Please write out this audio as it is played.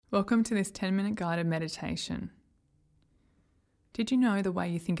Welcome to this 10-minute guided meditation. Did you know the way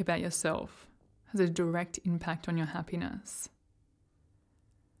you think about yourself has a direct impact on your happiness?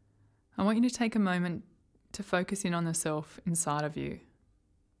 I want you to take a moment to focus in on the self inside of you.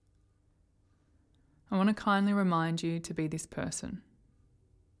 I want to kindly remind you to be this person.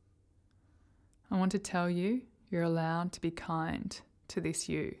 I want to tell you you're allowed to be kind to this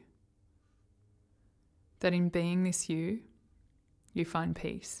you. That in being this you find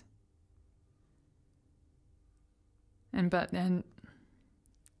peace. And that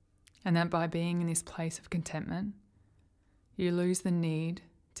by being in this place of contentment, you lose the need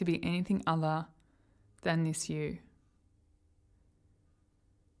to be anything other than this you.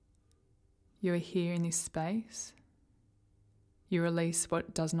 You are here in this space. You release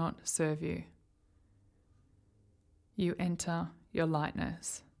what does not serve you. You enter your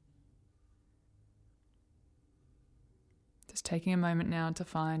lightness. Just taking a moment now to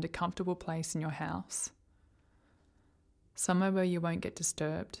find a comfortable place in your house, somewhere where you won't get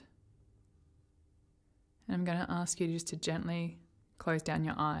disturbed. And I'm going to ask you just to gently close down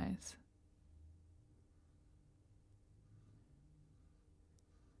your eyes.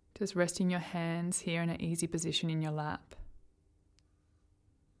 Just resting your hands here in an easy position in your lap.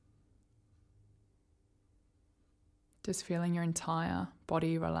 Just feeling your entire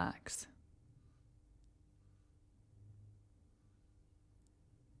body relax.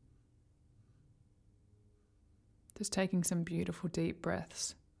 Just taking some beautiful deep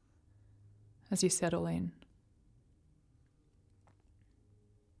breaths as you settle in.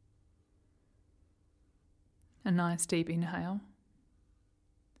 A nice deep inhale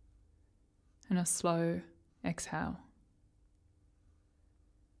and a slow exhale.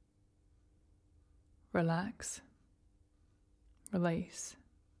 Relax, release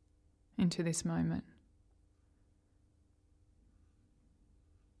into this moment.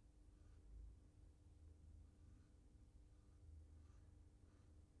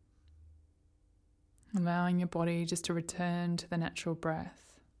 Allowing your body just to return to the natural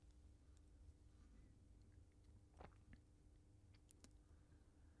breath.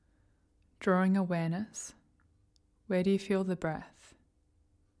 Drawing awareness, where do you feel the breath?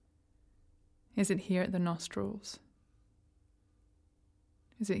 Is it here at the nostrils?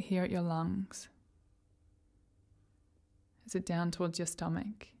 Is it here at your lungs? Is it down towards your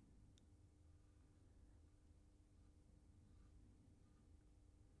stomach?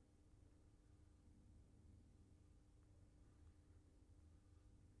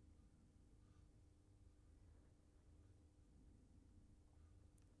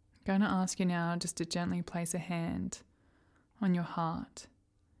 I'm going to ask you now just to gently place a hand on your heart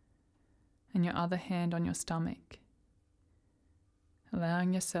and your other hand on your stomach,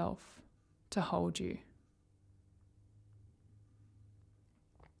 allowing yourself to hold you.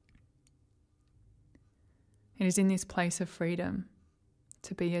 It is in this place of freedom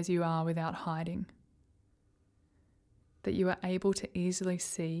to be as you are without hiding, that you are able to easily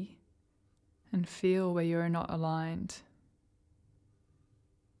see and feel where you are not aligned.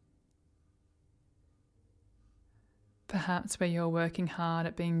 Perhaps where you're working hard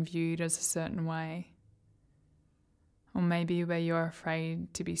at being viewed as a certain way, or maybe where you're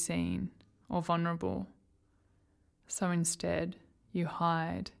afraid to be seen or vulnerable. So instead, you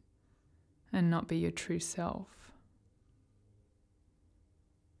hide and not be your true self.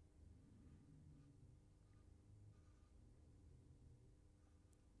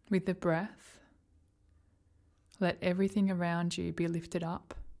 With the breath, let everything around you be lifted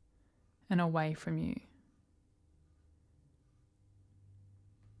up and away from you.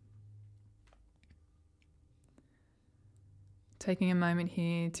 Taking a moment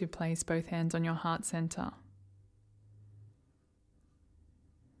here to place both hands on your heart center.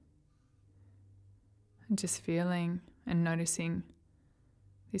 And just feeling and noticing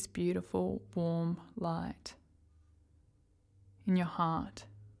this beautiful, warm light in your heart.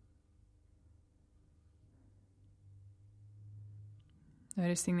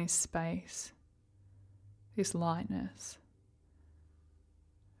 Noticing this space, this lightness,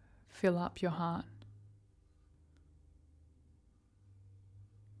 fill up your heart.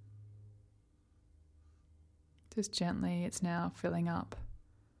 Just gently, it's now filling up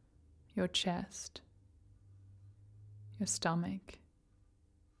your chest, your stomach.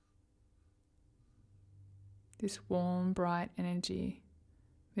 This warm, bright energy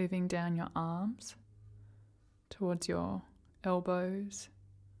moving down your arms towards your elbows,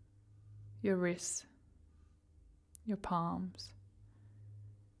 your wrists, your palms,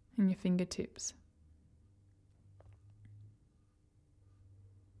 and your fingertips.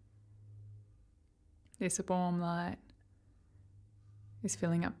 This warm light is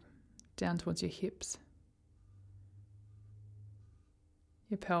filling up down towards your hips,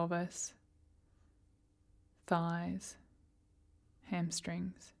 your pelvis, thighs,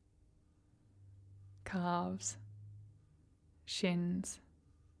 hamstrings, calves, shins,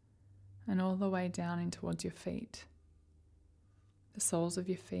 and all the way down in towards your feet, the soles of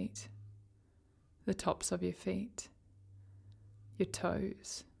your feet, the tops of your feet, your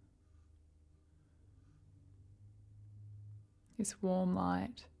toes. This warm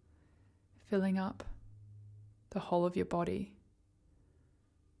light filling up the whole of your body.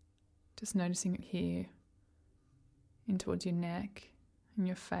 Just noticing it here in towards your neck and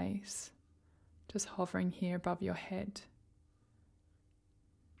your face, just hovering here above your head.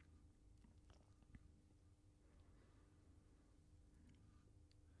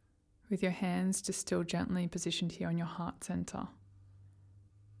 With your hands just still gently positioned here on your heart center.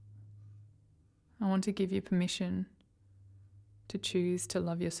 I want to give you permission to choose to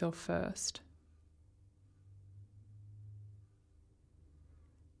love yourself first.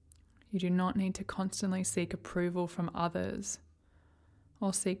 You do not need to constantly seek approval from others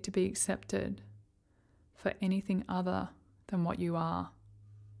or seek to be accepted for anything other than what you are.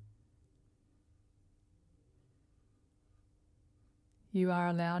 You are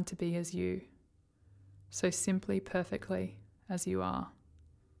allowed to be as you, so simply perfectly as you are.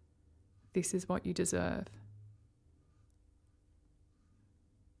 This is what you deserve.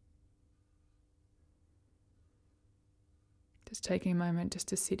 Just taking a moment just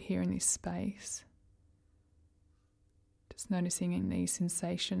to sit here in this space. Just noticing in these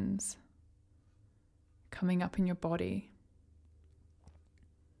sensations coming up in your body.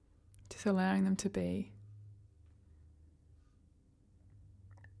 Just allowing them to be.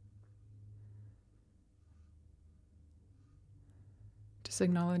 Just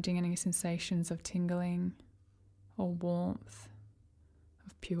acknowledging any sensations of tingling or warmth,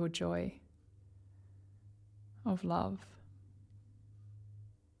 of pure joy, of love.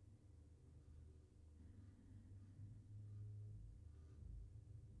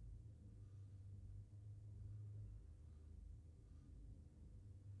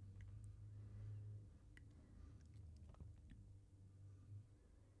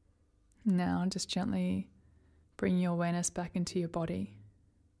 Now just gently bring your awareness back into your body.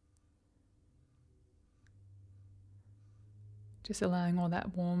 Just allowing all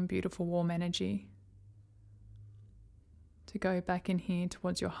that warm, beautiful, warm energy to go back in here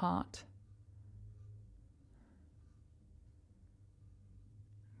towards your heart.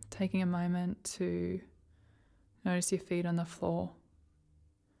 Taking a moment to notice your feet on the floor.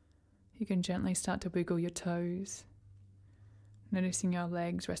 You can gently start to wiggle your toes, noticing your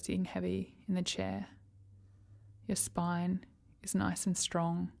legs resting heavy in the chair. Your spine is nice and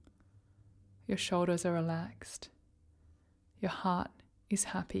strong. Your shoulders are relaxed. Your heart is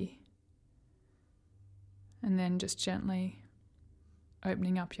happy. And then just gently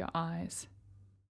opening up your eyes